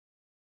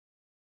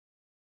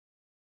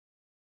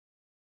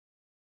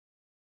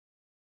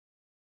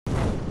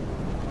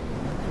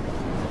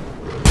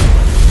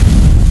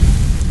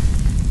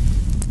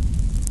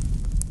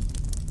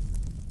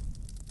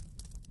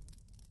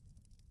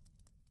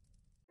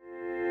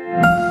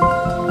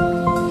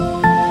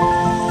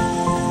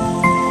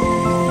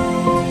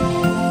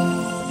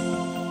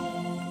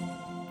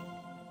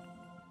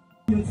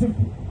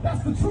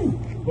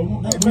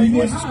If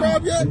you ain't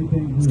subscribed yet,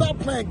 stop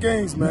playing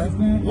games,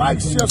 man. Like,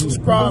 share,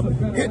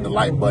 subscribe, hit the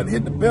like button,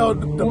 hit the bell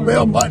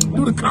button,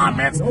 do the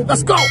comments.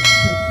 Let's go.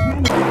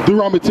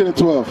 Deuteronomy 10 and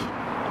 12.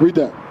 Read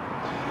that.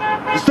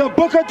 It's the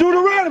book of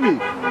Deuteronomy,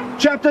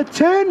 chapter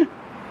 10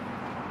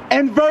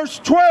 and verse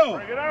 12.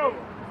 Bring it out.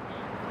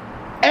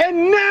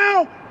 And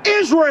now,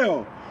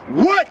 Israel,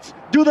 what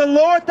do the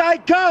Lord thy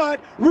God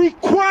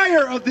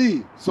require of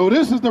thee? So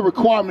this is the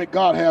requirement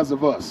God has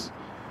of us.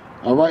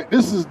 All right?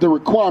 This is the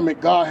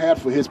requirement God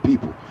had for his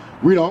people.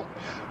 Read on.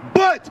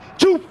 But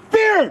to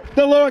fear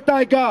the Lord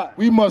thy God.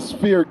 We must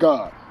fear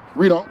God.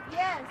 Read on.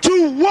 Yes.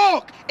 To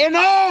walk in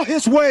all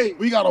his ways.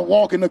 We got to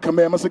walk in the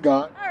commandments of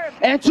God.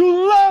 And to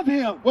love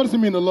him. What does it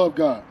mean to love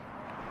God?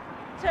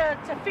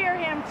 To fear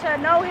him, to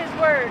know his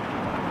word.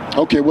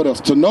 Okay, what else?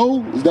 To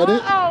know? Is that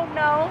it? Oh,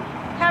 no.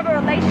 Have a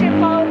relationship,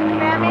 follow the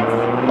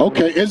commandments.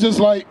 Okay, it's just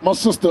like my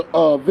sister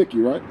Vicky,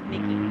 right?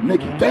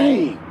 Nikki.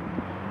 Dang.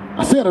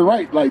 I said it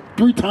right like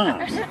 3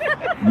 times.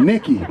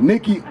 Nikki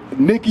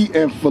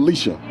and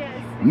Felicia.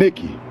 Yes.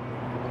 Nikki.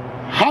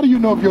 How do you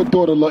know if your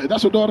daughter loves you?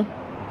 That's your daughter?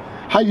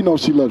 How you know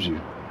if she loves you?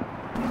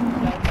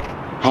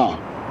 How?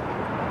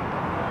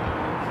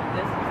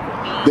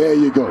 There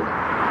you go.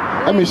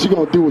 I mean, she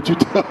gonna do what you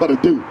tell her to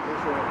do.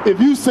 If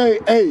you say,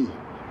 hey,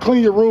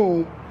 clean your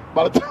room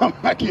by the time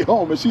I get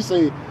home, and she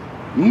say,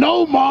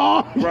 no,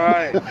 Mom.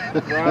 Right.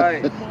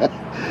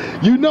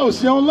 You know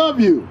she don't love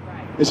you.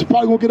 And she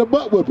probably gonna get a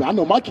butt whipping. I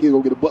know my kid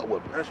gonna get a butt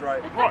whipping. That's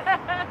right.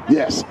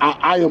 Yes,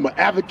 I am an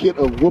advocate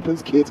of whooping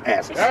kids'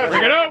 asses.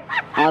 Bring it out.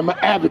 I'm an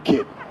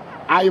advocate.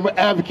 I am an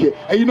advocate.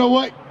 And you know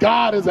what?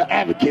 God is an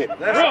advocate.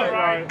 That's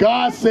right.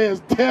 God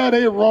says, tear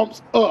their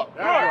rumps up.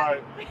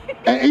 That's right.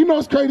 And you know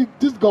what's crazy?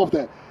 Just go off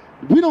that.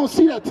 We don't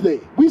see that today.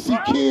 We see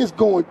kids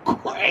going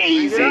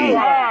crazy.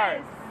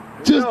 Right.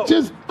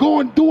 Just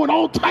doing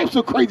all types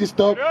of crazy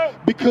stuff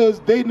because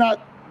they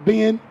not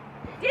being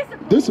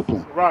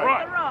disciplined.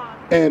 Right.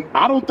 And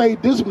I don't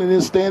think discipline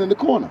is stand in the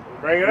corner.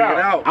 Bring it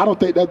out. I don't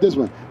think that's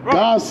discipline.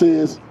 God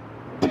says,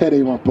 tear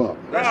they rump up.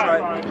 That's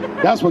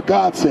right. That's what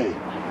God say.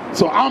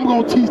 So I'm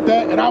going to teach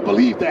that, and I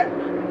believe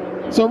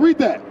that. So read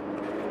that.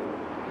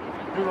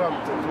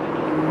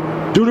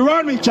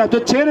 Deuteronomy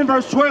chapter 10 and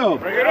verse 12.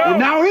 Bring it out. And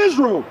now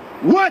Israel,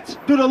 what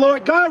do the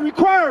Lord God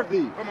require of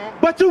thee?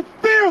 But to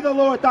fear the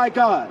Lord thy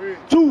God,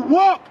 to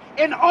walk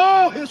in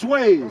all his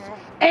ways,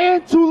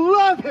 and to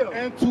love him.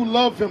 And to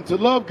love him. To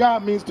love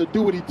God means to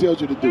do what he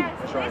tells you to do.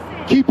 Yes,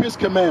 listen. Keep his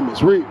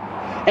commandments. Read.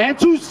 And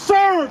to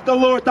serve the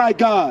Lord thy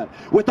God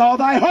with all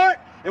thy heart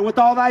and with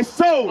all thy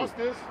soul. What's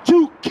this?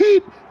 To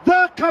keep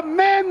the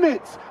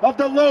commandments of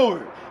the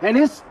Lord and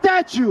his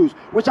statutes,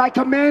 which I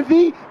command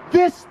thee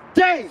this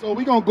day. So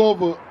we're going to go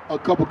over a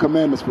couple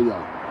commandments for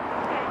y'all.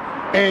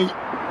 And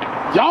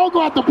y'all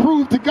going to have to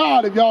prove to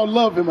God if y'all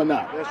love him or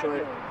not. That's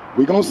right.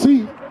 We're going to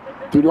see.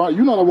 You know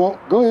what I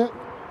want. Go ahead.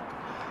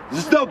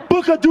 This is the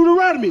book of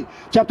Deuteronomy,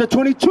 chapter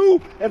 22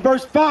 and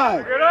verse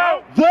 5. Bring it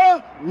out.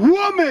 The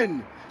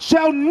woman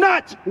shall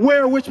not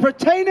wear which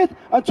pertaineth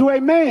unto a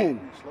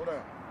man. Slow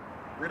down.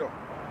 Read on.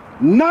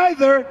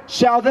 Neither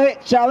shall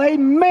a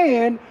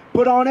man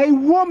put on a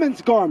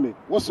woman's garment.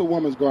 What's a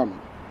woman's garment?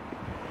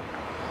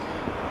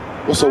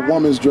 What's a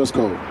woman's dress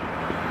code?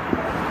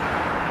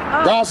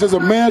 God says a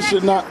man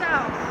should not.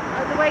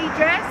 The way you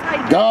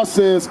dress? God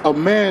says a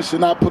man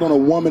should not put on a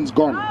woman's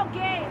garment.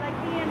 Okay, like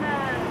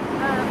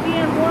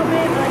being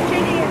woman,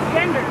 changing his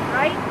gender,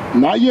 right?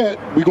 Not yet.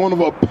 We're going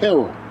over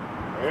apparel. Bring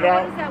it What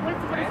out. is that?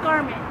 What is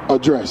garment? A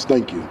dress.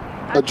 Thank you.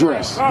 A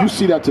dress. You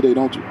see that today,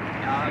 don't you?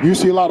 You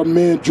see a lot of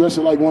men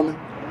dressing like women,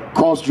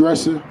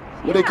 cross-dressing.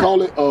 What they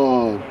call it?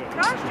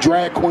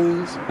 Drag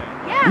queens.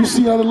 Yeah. You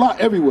see that a lot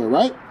everywhere,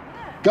 right?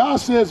 God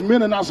says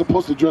men are not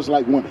supposed to dress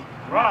like women.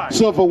 Right.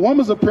 So if a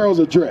woman's apparel is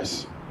a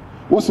dress,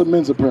 what's a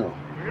men's apparel?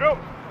 Bring it out.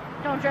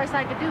 Don't dress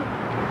like a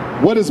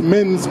dude. What is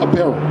men's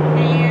apparel?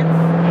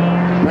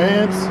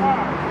 Pants.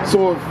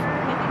 So if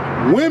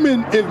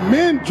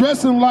men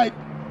dressing like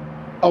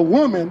a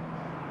woman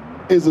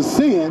is a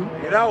sin,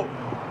 Get out.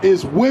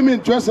 is women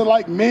dressing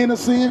like men a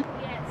sin?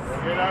 Yes.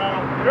 Bring it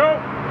out. Bring it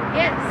out.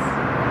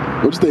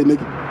 Yes. What'd you say,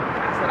 Nikki? I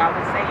said I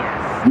would say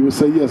yes. You would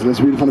say yes. Let's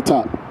read it from the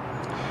top.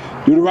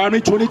 Deuteronomy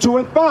 22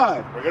 and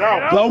 5. Bring it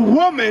out. The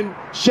woman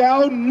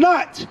shall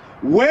not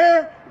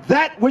wear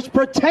that which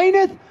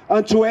pertaineth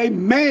unto a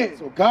man.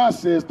 So God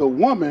says the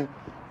woman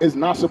is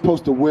not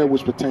supposed to wear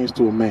which pertains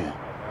to a man.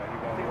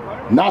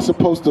 Not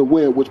supposed to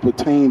wear which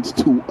pertains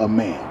to a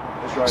man.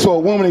 That's right. So a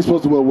woman ain't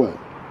supposed to wear what?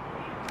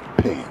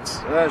 Pants.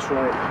 That's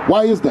right.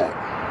 Why is that?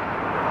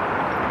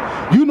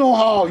 You know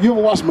how, you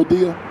ever watch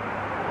Medea?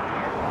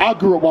 I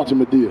grew up watching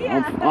Medea.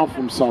 I'm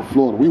from South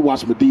Florida. We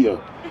watch Medea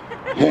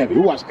heavy.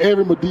 We watch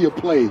every Medea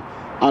play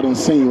I done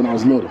seen when I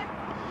was little.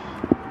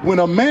 When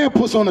a man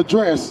puts on a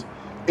dress,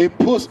 it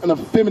puts an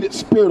effeminate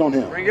spirit on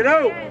him. Bring it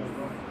out.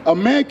 A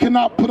man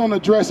cannot put on a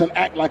dress and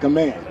act like a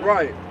man.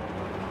 Right.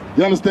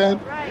 You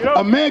understand? Right.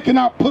 A man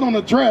cannot put on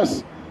a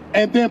dress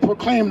and then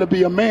proclaim to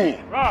be a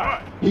man.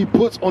 Right. He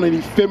puts on an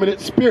effeminate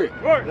spirit.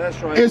 Right. That's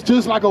right. It's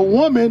just like a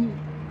woman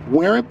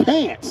wearing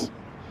pants.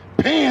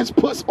 pants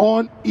puts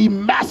on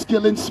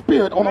emasculine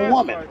spirit on a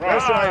woman.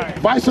 That's right.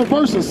 Vice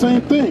versa,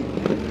 same thing.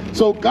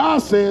 So God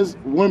says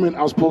women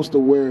are supposed to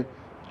wear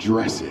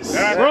dresses.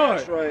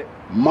 That's right.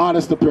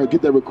 Modest apparel.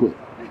 Get that real quick.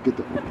 Get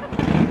that.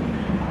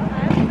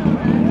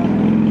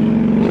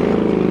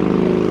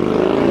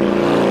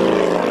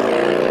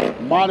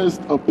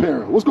 Modest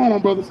apparel. What's going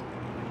on, brothers?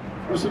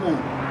 What's your name?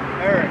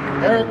 Eric.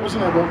 Eric, what's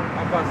your name, bro?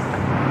 Abbas.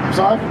 I'm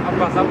sorry?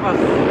 Abbas.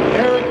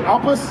 Eric,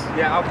 Alpus?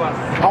 Yeah, Abbas.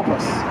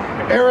 Alpus.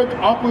 Eric,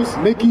 Alpus,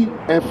 Nikki,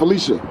 and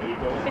Felicia.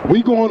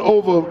 We going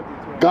over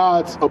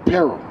God's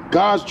apparel.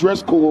 God's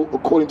dress code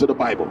according to the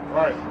Bible.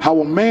 Right. How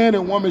a man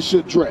and woman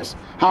should dress.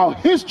 How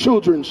his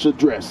children should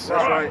dress.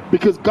 That's right.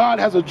 Because God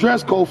has a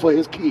dress code for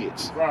his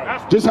kids.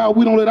 Right. Just how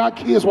we don't let our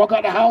kids walk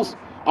out the house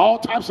all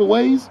types of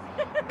ways.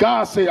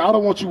 God said, I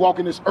don't want you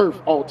walking this earth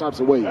all types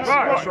of ways.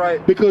 That's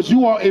right. Because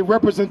you are a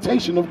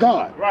representation of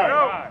God.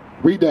 Right.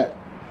 Read that.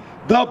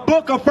 The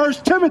book of 1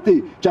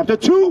 Timothy, chapter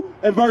 2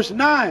 and verse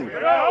 9.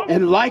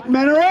 In like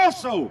manner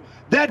also,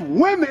 that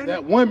women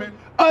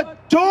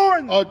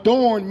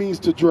Adorn means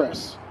to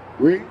dress.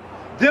 Read.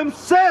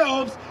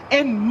 themselves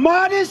in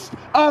modest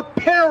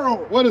apparel.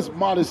 What does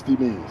modesty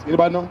mean?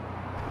 Anybody know?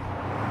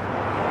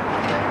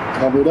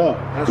 Cover it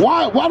up.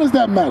 Why does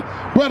that matter?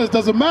 Brothers,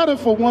 does it matter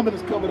if a woman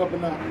is covered up or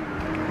not? What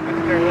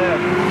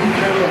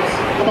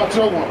about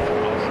your woman?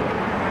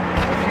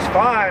 She's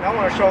fine. I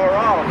want to show her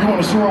off. You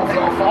want to show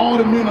off for all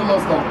the men that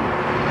lust on.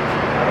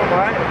 I don't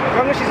mind. As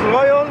long as she's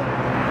loyal.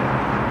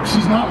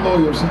 She's not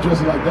loyal if she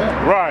dresses like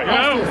that. Right.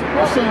 Watch this.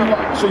 I'll show you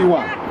why. I'll show you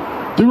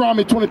why.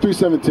 Deuteronomy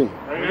 23:17.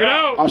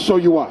 I'll show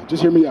you why.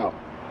 Just hear me out.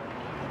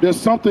 There's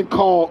something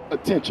called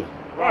attention.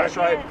 Right. That's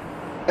right.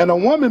 And a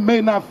woman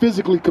may not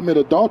physically commit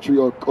adultery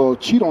or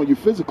cheat on you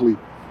physically,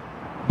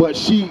 but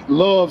she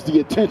loves the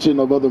attention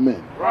of other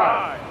men.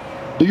 Right.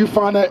 Do you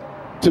find that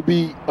to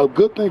be a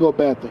good thing or a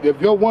bad thing?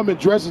 If your woman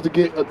dresses to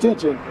get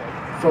attention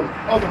from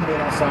other men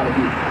outside of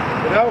you,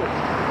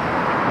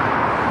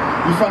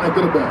 you find that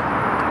good or bad?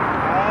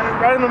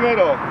 Right in the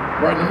middle.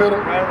 Right in the middle?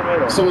 Right in the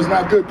middle. So it's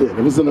not good then,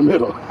 if it's in the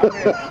middle.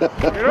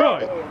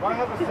 Really? If I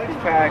have a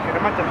six-pack and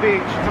I'm at the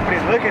beach,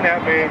 somebody's looking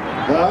at me,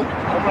 Huh?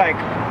 I'm like,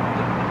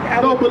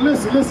 No, but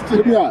listen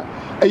to me out.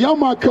 Hey, y'all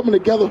mind coming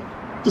together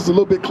just a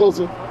little bit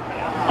closer?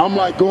 I'm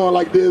like going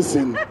like this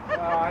and...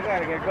 I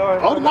gotta get going.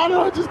 Oh,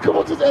 no, just come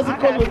on, just answer the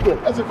question real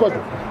quick. Answer the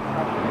question.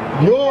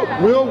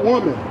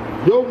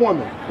 Your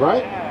woman,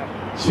 right?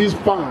 She's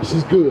fine,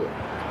 she's good.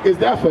 Is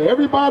that for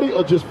everybody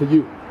or just for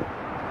you?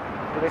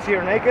 Did they see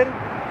her naked?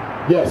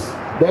 Yes,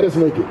 that is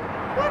naked.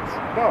 What?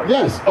 No.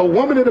 Yes, a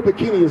woman in a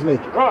bikini is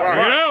naked.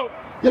 Right.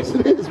 Yes,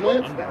 it is,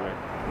 man.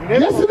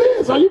 Yes, it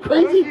is. Are you I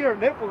don't see crazy? her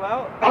nipple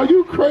out. Are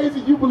you crazy?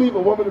 You believe a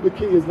woman in a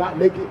bikini is not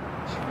naked?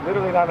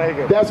 Literally not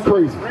naked. That's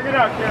crazy. Bring it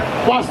out,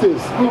 kid. Watch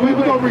this. We're going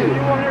to read You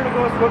it. want her to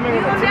go swimming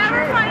in You'll a never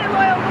t-shirt? find a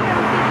loyal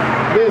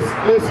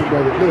woman. Listen,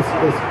 brother.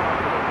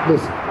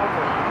 Listen.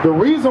 The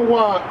reason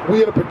why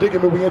we in a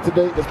predicament we in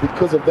today is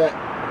because of that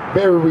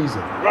very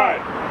reason.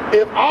 Right.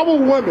 If our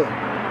woman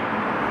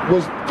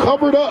was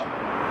covered up,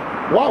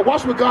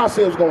 watch what God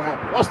said was going to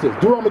happen. Watch this.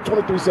 Deuteronomy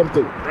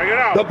 23:17. Bring it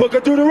out. The book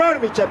of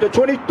Deuteronomy, chapter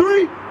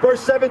 23,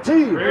 verse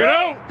 17. Bring it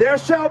out. There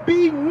shall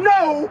be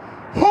no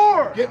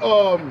whore. Get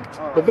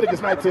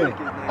Leviticus 19.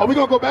 Oh, we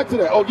gonna go back to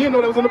that. Oh, you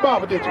know that was in the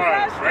Bible, did you?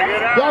 Right. Bring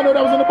it out. Y'all know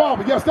that was in the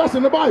Bible. Yes, that's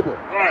in the Bible.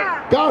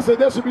 Right. God said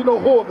there should be no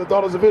whore of the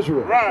daughters of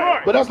Israel.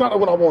 Right. But that's not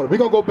what I wanted. We're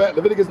gonna go back.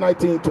 Leviticus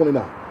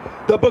 19:29.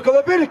 The book of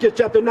Leviticus,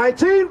 chapter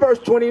 19, verse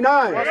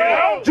 29.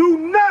 Yeah. Do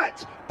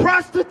not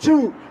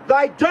prostitute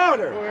thy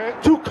daughter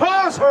to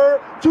cause her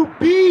to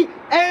be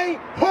a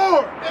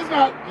whore. It's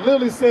not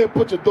literally saying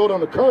put your daughter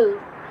on the curb.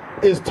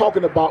 It's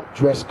talking about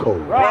dress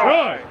code.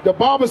 Right. The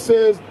Bible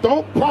says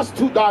don't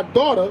prostitute thy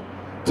daughter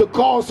to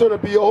cause her to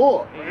be a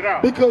whore. Bring it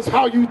out. Because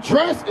how you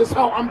dress is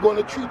how I'm going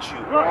to treat you.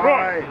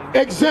 Right.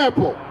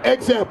 Example.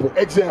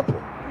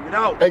 You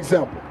know.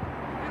 Example.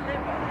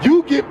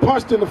 You get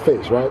punched in the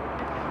face, right?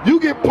 You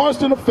get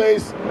punched in the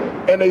face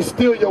and they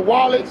steal your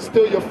wallet,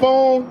 steal your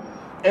phone,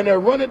 and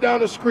they're running down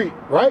the street,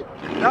 right?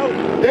 No.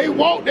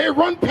 They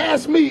run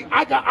past me.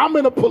 I'm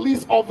in a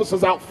police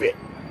officer's outfit.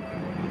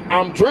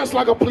 I'm dressed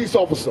like a police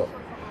officer.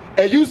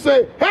 And you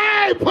say,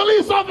 hey,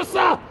 police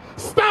officer,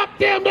 stop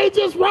them, they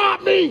just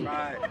robbed me.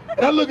 Right.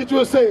 And I look at you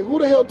and say, who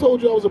the hell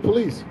told you I was a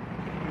police?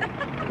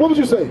 What would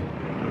you say?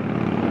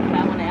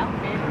 That one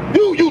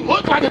outfit. You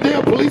look like a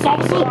damn police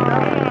officer.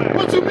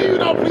 What you mean you're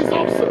not a police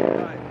officer?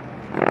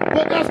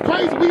 But that's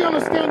crazy. We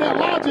understand that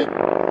logic.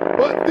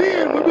 But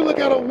then when we look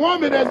at a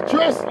woman that's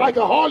dressed like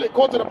a harlot,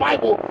 according to the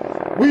Bible,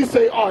 we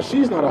say, oh,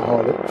 she's not a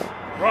harlot.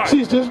 Right.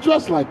 She's just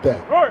dressed like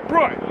that.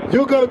 Right.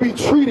 You're going to be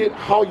treated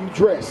how you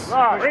dress.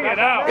 Right. Bring it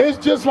out. It's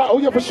just like, oh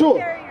yeah, for sure.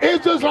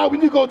 It's just like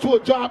when you go to a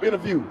job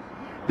interview.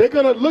 They're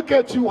going to look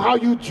at you how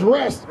you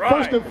dress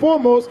first and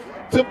foremost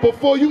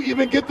before you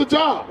even get the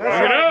job.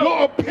 Right.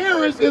 Your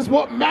appearance is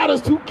what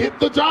matters to get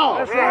the job.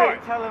 That's right.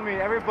 You're telling me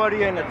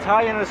everybody in a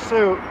tie and a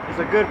suit is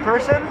a good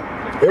person?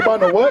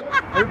 Everybody know what?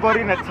 Everybody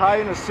in a tie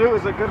and a suit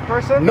is a good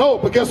person? No,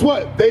 but guess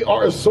what? They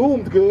are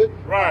assumed good.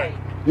 Right.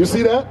 You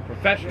see that?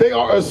 They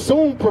are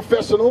assumed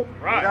professional.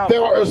 Right. They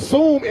are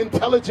assumed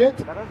intelligent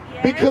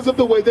because of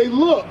the way they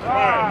look.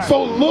 Right.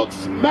 So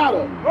looks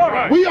matter.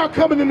 Right. We are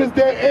coming in this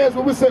day and age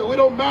where we say it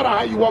don't matter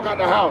how you walk out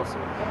the house.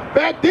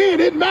 Back then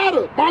it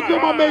mattered. My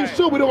grandma made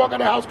sure we didn't walk out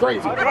the house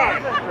crazy.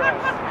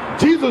 Right.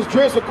 Jesus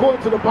dressed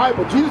according to the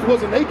Bible. Jesus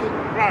wasn't naked.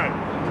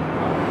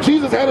 Right.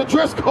 Jesus had a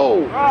dress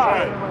code.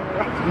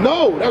 Right.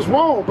 No, that's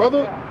wrong,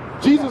 brother.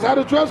 Jesus had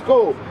a dress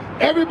code.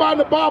 Everybody in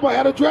the Bible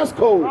had a dress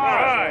code.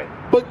 Right.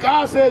 But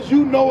God says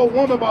you know a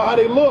woman by how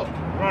they look.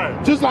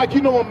 Right. Just like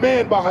you know a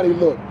man by how they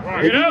look.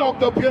 Right. If you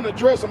walked up here in a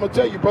dress, I'm going to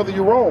tell you, brother,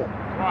 you're wrong.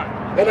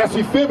 Right. And that's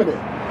effeminate.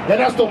 And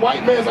that's the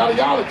white man's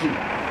ideology.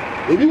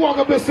 If you walk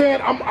up there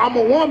saying, I'm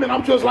a woman,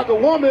 I'm dressed like a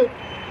woman,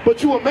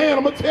 but you a man,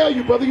 I'm going to tell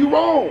you, brother, you're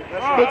wrong.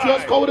 Right. The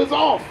dress code is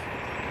off.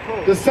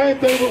 Cool. The same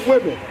thing with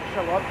women.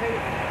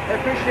 I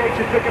appreciate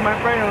you picking my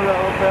brain a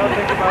little bit. I'll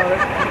think about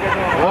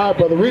it. All right,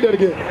 brother, read that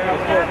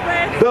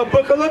again. The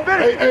book of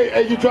Leviticus.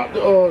 Hey, you dropped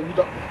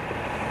the,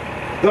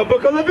 The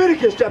book of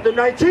Leviticus, chapter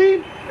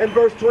 19 and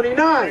verse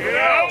 29.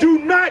 Yeah. Do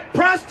not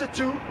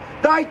prostitute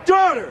thy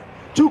daughter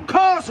to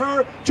cause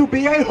her to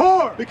be a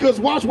whore. because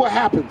watch what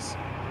happens.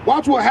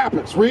 Watch what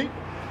happens, read.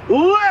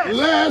 Lest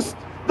Lest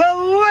the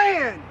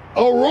land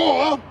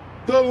Aurora,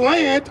 the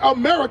land,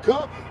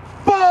 America,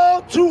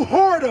 fall to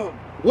whoredom.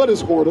 what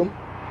is whoredom?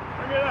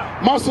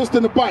 My sister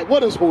in the bite,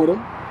 what is whoredom?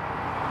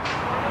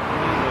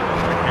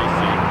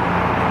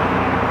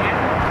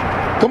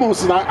 Come on,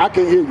 sister, I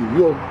can't hear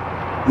you.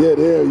 Yeah,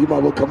 there, you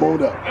might well come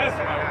on up.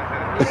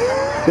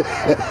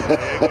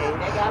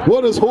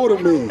 What does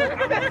whoredom mean?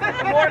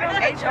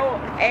 Whoredom,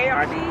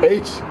 H-O-A-R-D.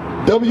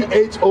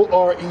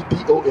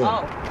 W-H-O-R-E-D-O-M.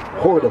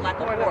 Whoredom. Like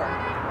a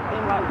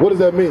whore. What does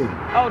that mean?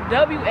 Oh,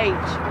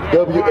 W-H.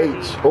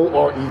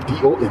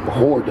 W-H-O-R-E-D-O-M.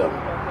 Whoredom.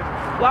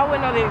 Well, I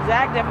wouldn't know the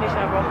exact definition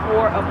of a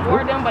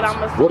whoredom, but I'm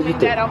What do you assuming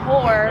think? that a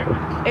whore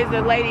is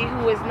a lady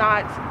who is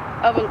not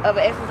of an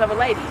essence of a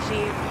lady.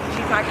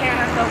 She's not carrying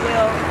herself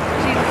well.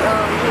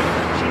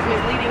 She's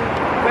misleading,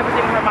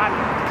 representing her body.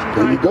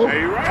 There you go.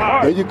 Hey,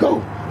 right. There you go.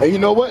 And you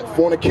know what?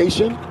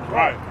 Fornication,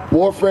 Right.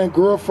 boyfriend,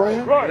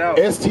 girlfriend, Right.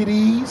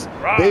 STDs,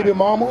 Right. baby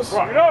mamas.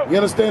 Right. You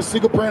understand?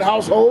 Single parent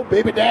household,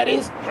 baby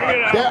daddies.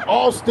 Right. That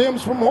all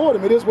stems from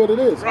whoredom. It is what it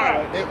is.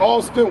 Right. It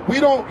all stems. We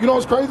don't. You know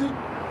what's crazy?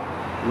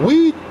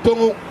 We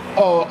don't.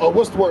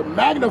 What's the word?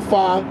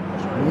 Magnify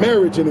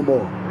marriage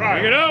anymore.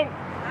 Right. You know?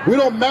 We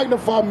don't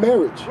magnify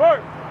marriage. Right.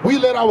 We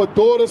let our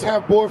daughters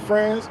have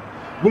boyfriends.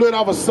 We let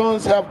our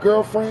sons have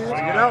girlfriends.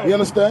 Right. You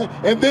understand?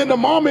 And then the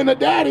mom and the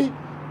daddy,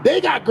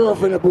 they got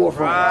girlfriend and boyfriends.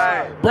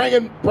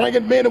 Right.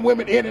 Bringing men and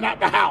women in and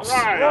out the house.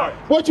 Right.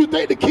 What you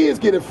think the kids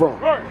get it from?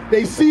 Right.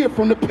 They see it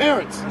from the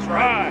parents.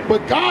 Right.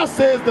 But God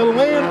says the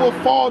land will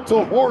fall to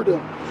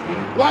whoredom.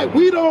 Like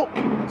we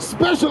don't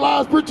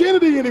specialize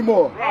virginity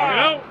anymore.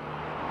 Right.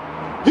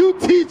 You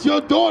teach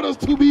your daughters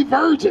to be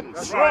virgins.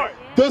 That's right.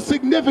 The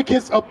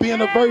significance of being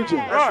a virgin.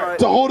 right.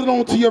 To hold it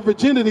on to your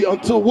virginity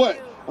until what?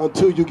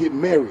 Until you get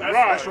married.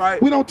 That's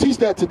right. We don't teach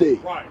that today.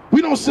 Right.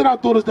 We don't sit our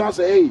daughters down and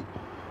say, hey,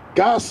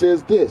 God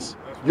says this.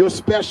 You're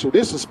special.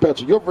 This is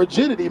special. Your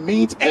virginity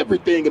means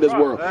everything in this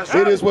world. That's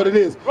It is what it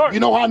is. Right. You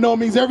know how I know it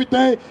means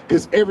everything?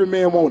 Because every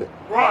man wants it.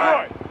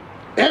 Right.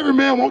 Every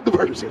man wants the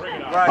virgin.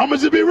 Right. I'm going to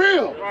just be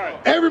real. Right.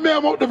 Every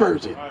man wants the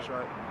virgin. That's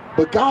right.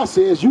 But God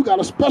says you got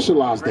to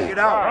specialize Bring it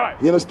that. out.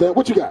 Right. You understand?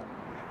 What you got?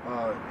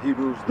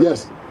 Hebrews.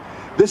 Yes.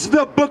 This is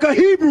the book of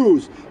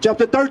Hebrews,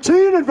 chapter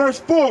 13 and verse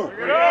 4.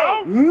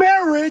 Yeah.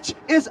 Marriage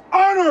is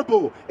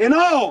honorable in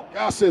all.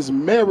 God says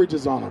marriage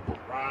is honorable.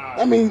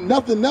 I mean,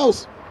 nothing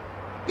else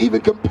even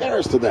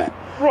compares to that.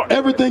 Right.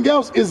 Everything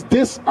else is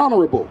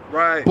dishonorable.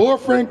 Right.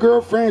 Boyfriend,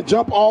 girlfriend,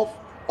 jump off.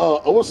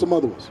 What's some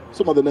other ones?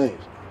 Some other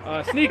names.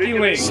 Sneaky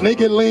link.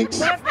 Sneaking links,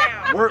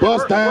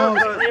 bust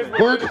downs,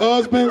 work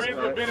husbands,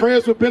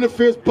 friends with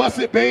benefits,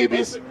 busted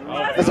babies.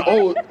 That's an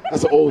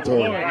old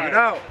term.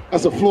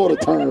 That's a Florida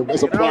term.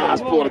 That's a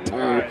prize Florida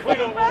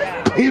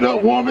term. Clean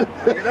up woman.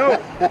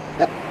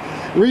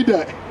 Read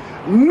that.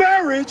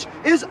 Marriage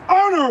is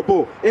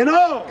honorable in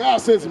all. God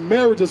says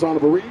marriage is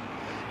honorable. Read.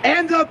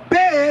 And the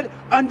bed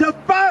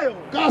undefiled.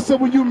 God said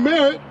when you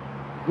married,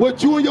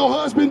 what you and your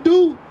husband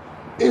do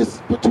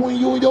is between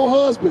you and your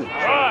husband.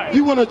 Right.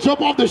 You want to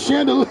jump off the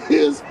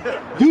chandeliers,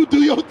 you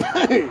do your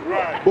thing.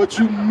 Right. But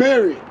you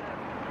married.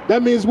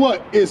 That means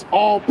what? It's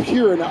all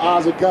pure in the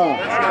eyes of God.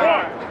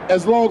 Right.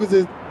 As long as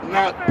it's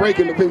not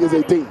breaking the fingers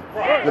 18.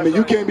 Right. I mean,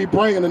 you can't be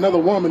bringing another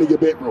woman in your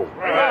bedroom.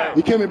 Right.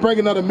 You can't be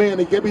bringing another man.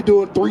 You can't be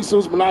doing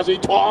threesomes, menage a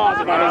trois,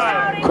 and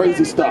all this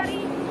crazy stuff.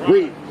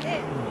 Read.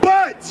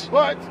 But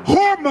What?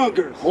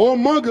 whoremongers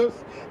Whoremongers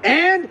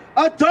and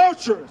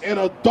adulterers. and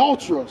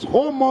adulterers.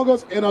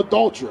 Whoremongers and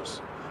adulterers.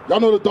 Y'all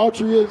know what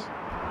adultery is?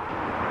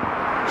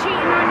 Cheating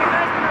on your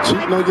husband.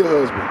 Cheating on your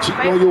husband.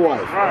 Cheating on your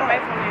wife.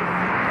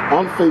 Faithfulness.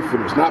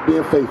 Unfaithfulness. Not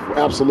being faithful.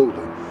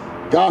 Absolutely.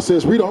 God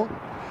says, read on.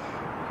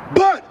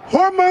 But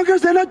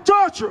whoremongers and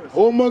adulterers,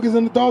 Whoremongers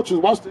and adulterers.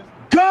 Watch this.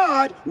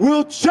 God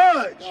will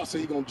judge. God said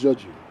he's going to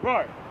judge you.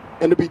 Right.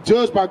 And to be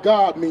judged by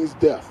God means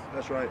death.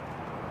 That's right.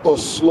 Or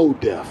slow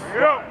death.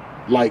 Yeah.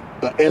 like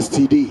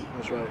STD,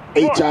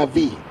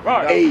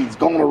 HIV, AIDS,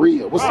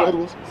 gonorrhea. What's the other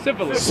ones?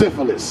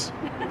 Syphilis.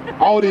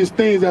 All these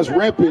things that's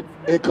rampant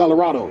in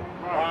Colorado.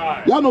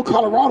 Y'all know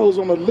Colorado's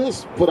on the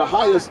list for the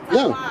highest,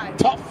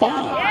 top 5.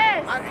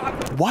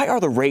 Yes. Why are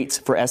the rates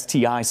for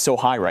STIs so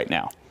high right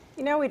now?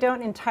 You know, we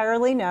don't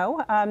entirely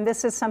know.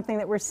 This is something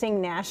that we're seeing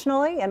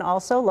nationally and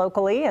also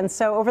locally. And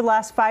so over the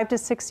last 5 to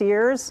 6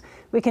 years,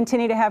 we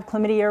continue to have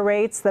chlamydia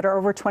rates that are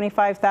over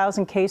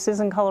 25,000 cases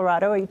in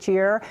Colorado each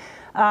year.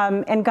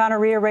 And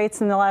gonorrhea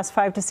rates in the last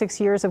 5 to 6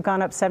 years have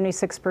gone up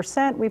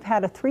 76%. We've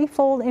had a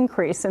 3-fold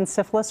increase in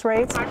syphilis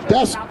rates.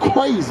 That's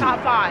crazy.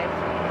 Top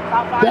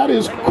 5. That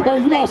is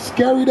crazy. You know how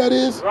scary that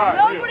is?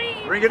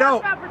 Nobody Bring it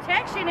talks out. about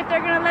protection if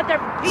they're going to let their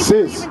people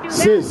even do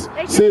that.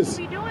 They shouldn't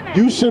be doing that.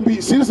 You shouldn't be.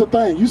 See, this is the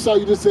thing. You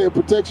just said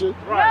protection.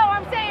 No,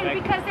 I'm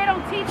saying because they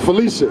don't teach.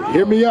 Felicia,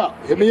 hear me out.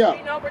 Hear me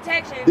out. No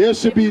protection. There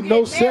should be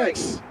no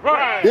sex.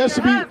 There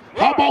should be.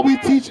 How about we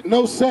teach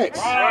no sex?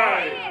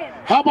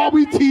 How about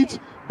we teach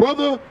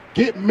brother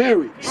get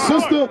married,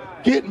 sister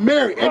get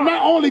married, and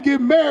not only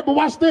get married, but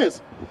watch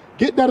this.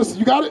 Get that.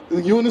 You got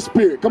it. You in the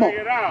spirit. Come on.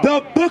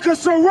 The book of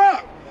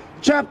Sirach,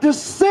 chapter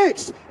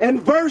 6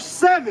 and verse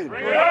 7.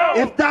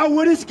 If thou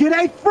wouldest get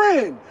a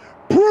friend,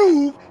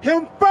 prove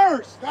him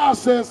first. God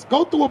says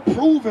go through a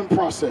proving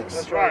process.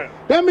 That's right.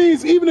 That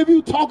means even if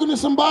you're talking to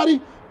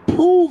somebody,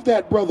 prove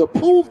that brother,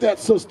 prove that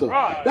sister.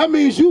 Right. That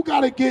means you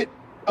got to get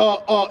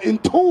in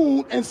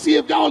tune and see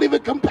if y'all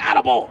even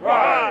compatible.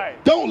 Right.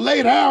 Don't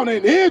lay down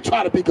and then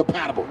try to be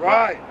compatible.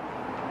 Right.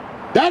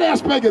 That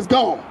aspect is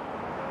gone.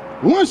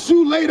 Once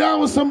you lay down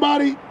with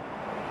somebody,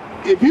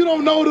 if you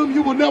don't know them,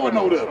 you will never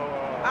know them.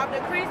 I've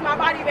decreased my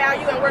body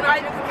value and we're not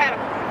even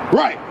compatible.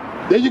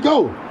 Right. There you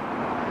go.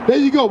 There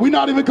you go. We're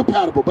not even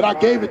compatible, but I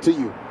gave it to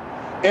you.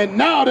 And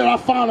now that I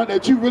found out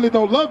that you really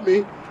don't love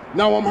me,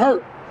 now I'm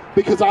hurt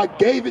because I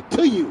gave it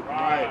to you.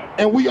 Right.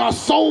 And we are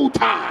soul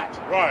tied.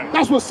 Right.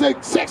 That's what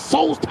sex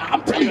soul tied.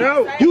 I'm telling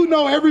you. You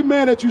know every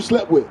man that you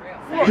slept with.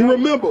 You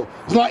remember.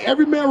 It's like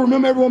every man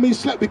remember every woman he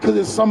slept because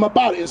it's something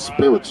about it. It's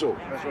spiritual.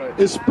 That's right.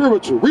 It's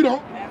spiritual. Read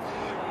on.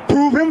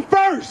 Prove him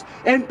first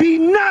and be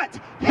not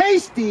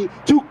hasty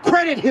to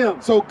credit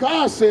him. So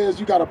God says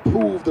you got to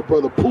prove the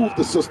brother, prove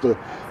the sister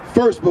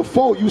first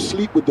before you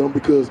sleep with them,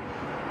 because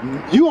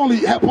you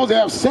only supposed to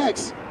have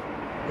sex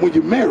when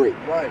you're married.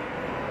 Right.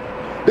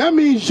 That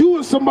means you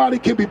and somebody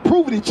can be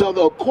proving each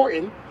other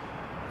courting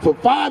for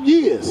 5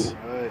 years.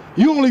 Right.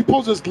 You only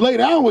supposed to lay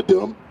down with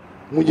them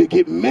when you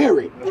get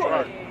married. That's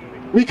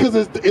right. Because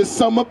it's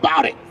something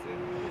about it.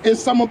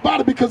 It's something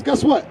about it because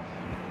guess what?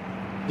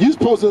 You're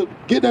supposed to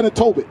get that in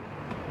Tobit.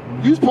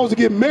 You're supposed to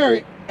get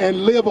married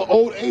and live an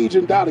old age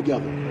and die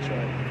together. That's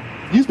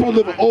right. You're supposed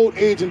to live an old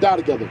age and die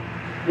together.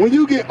 When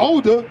you get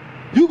older,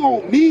 you're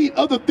going to need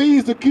other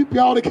things to keep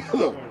y'all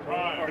together.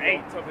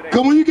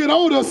 Because when you get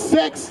older,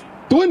 sex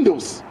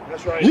dwindles.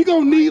 That's right. You're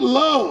going to need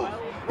love.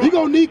 You're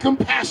going to need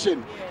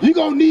compassion. You're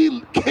going to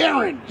need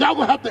caring. Y'all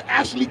going to have to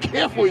actually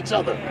care for each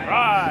other.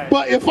 Right.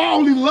 But if I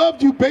only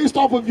loved you based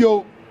off of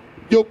your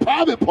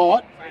private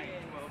part,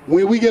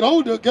 when we get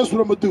older, guess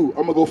what I'm going to do? I'm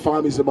going to go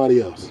find me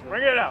somebody else.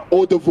 Bring it out.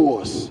 Or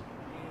divorce.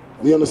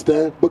 You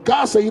understand? But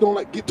God said he don't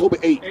like, get Tobit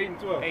 8. 8 and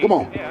 12. Come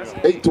on.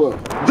 8 and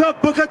 12. The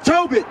book of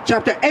Tobit,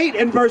 chapter 8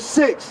 and verse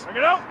 6. Bring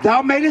it out.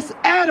 Thou madest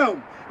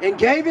Adam and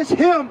gavest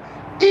him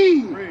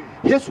Eve,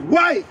 his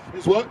wife.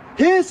 His what?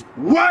 His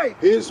wife.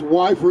 His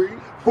wife, read.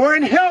 For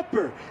an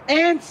helper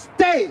and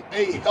stay.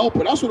 A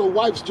helper. That's what a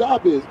wife's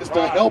job is. It's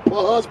to help her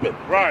husband.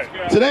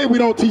 Right. Today we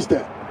don't teach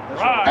that.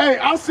 Right. Hey,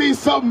 I seen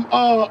something,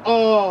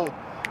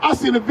 I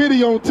seen a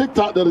video on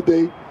TikTok the other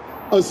day.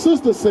 A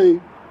sister say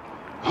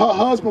her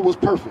husband was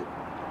perfect.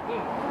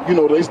 You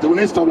know, when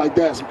they stuff like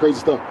that, some crazy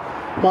stuff.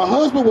 My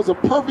husband was a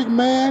perfect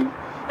man.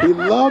 He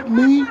loved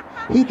me.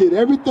 He did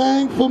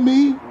everything for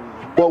me.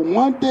 But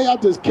one day I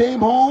just came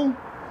home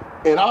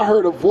and I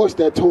heard a voice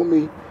that told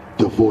me,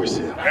 divorce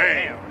him.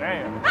 Damn.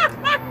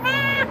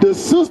 The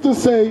sister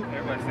say,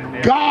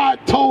 God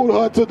told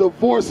her to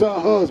divorce her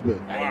husband.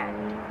 Wow.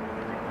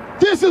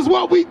 This is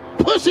what we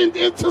pushing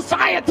in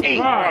society.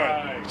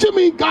 Right. What you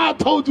mean God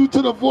told you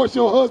to divorce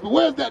your husband?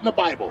 Where's that in the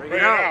Bible? Bring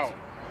it out.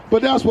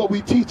 But that's what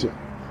we teach her.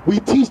 We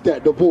teach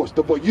that divorce.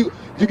 You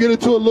get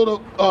into a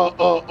little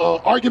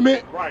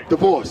argument, Right.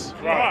 divorce.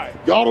 Right.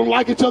 Y'all don't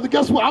like each other.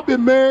 Guess what? I've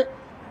been married.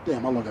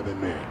 Damn, how long have I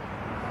been married?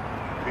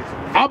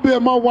 I've been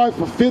with my wife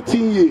for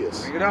 15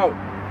 years. Bring it out.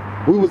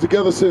 We was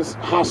together since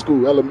high school,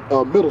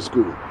 middle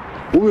school.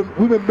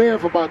 We've been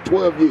married for about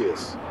 12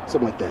 years,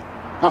 something like that.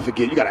 I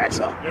forget. You gotta ask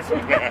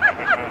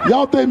her.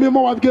 Y'all think me and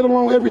my wife get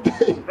along every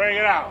day? Bring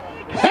it out.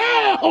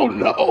 Hell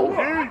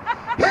no.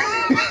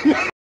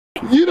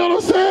 You know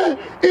what I'm saying?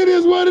 It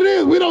is what it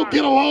is. We don't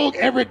get along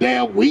every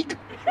damn week,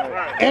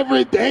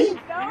 every day.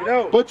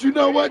 But you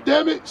know what,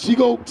 damn it? She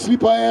go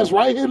sleep her ass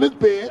right here in this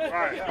bed.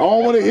 I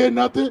don't want to hear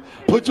nothing.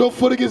 Put your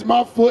foot against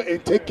my foot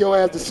and take your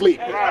ass to sleep.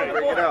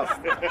 Bring it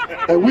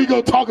out. And we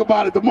gonna talk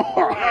about it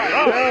tomorrow.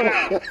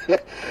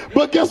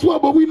 But guess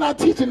what? But we not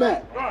teaching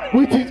that.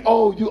 We teach,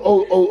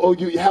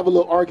 you have a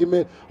little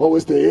argument. Oh,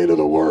 it's the end of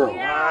the world.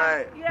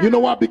 Right. You know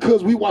why?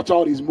 Because we watch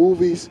all these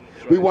movies,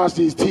 we watch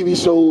these TV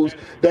shows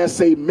that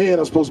say men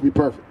are supposed to be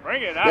perfect.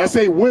 That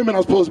say women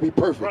are supposed to be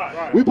perfect.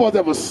 We're supposed to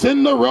have a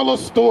Cinderella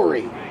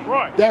story.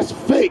 That's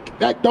fake.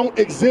 That don't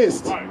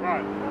exist.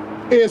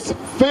 It's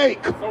fake.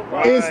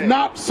 It's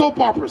not soap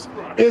operas.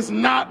 It's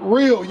not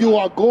real. You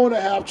are going to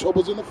have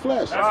troubles in the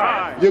flesh.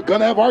 You're going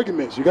to have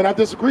arguments. You're going to have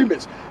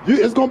disagreements.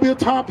 It's going to be a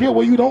time period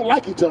where you don't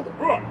like each other.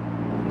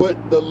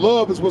 But the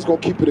love is what's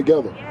going to keep it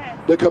together.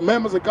 The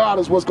commandments of God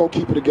is what's going to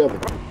keep it together.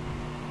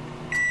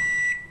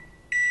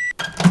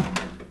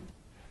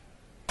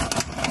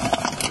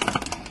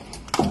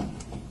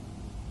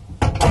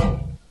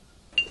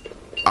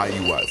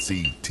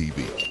 IUIC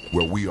TV,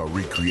 where we are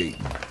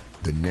recreating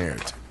the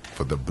narrative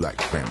for the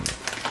black family.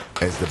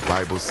 As the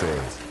Bible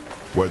says,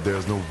 where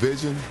there's no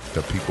vision,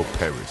 the people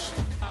perish.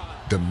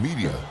 The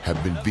media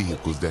have been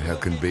vehicles that have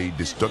conveyed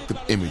destructive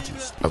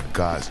images of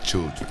God's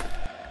children,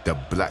 the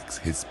blacks,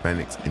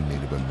 Hispanics, and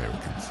Native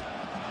Americans.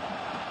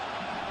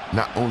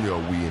 Not only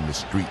are we in the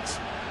streets,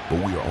 but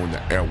we are on the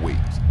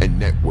airwaves and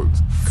networks,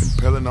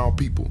 compelling our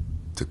people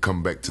to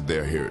come back to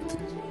their heritage.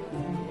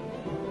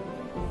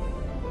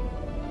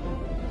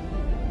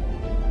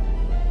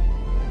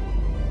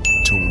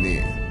 Tune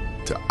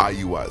in to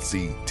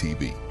IUIC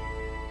TV.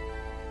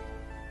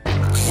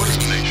 What is a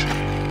nation?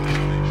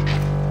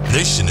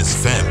 Nation is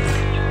family.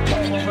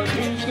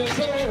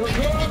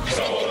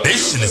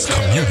 Nation is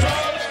community.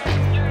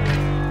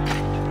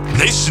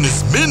 Nation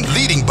is men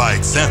leading by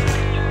example.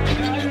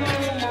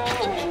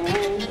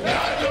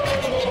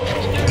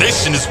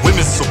 Nation is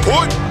women's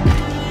support.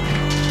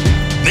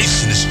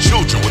 Nation is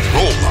children with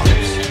role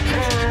models.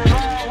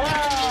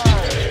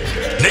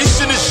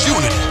 Nation is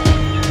unity.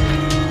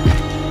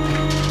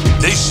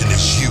 Nation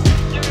is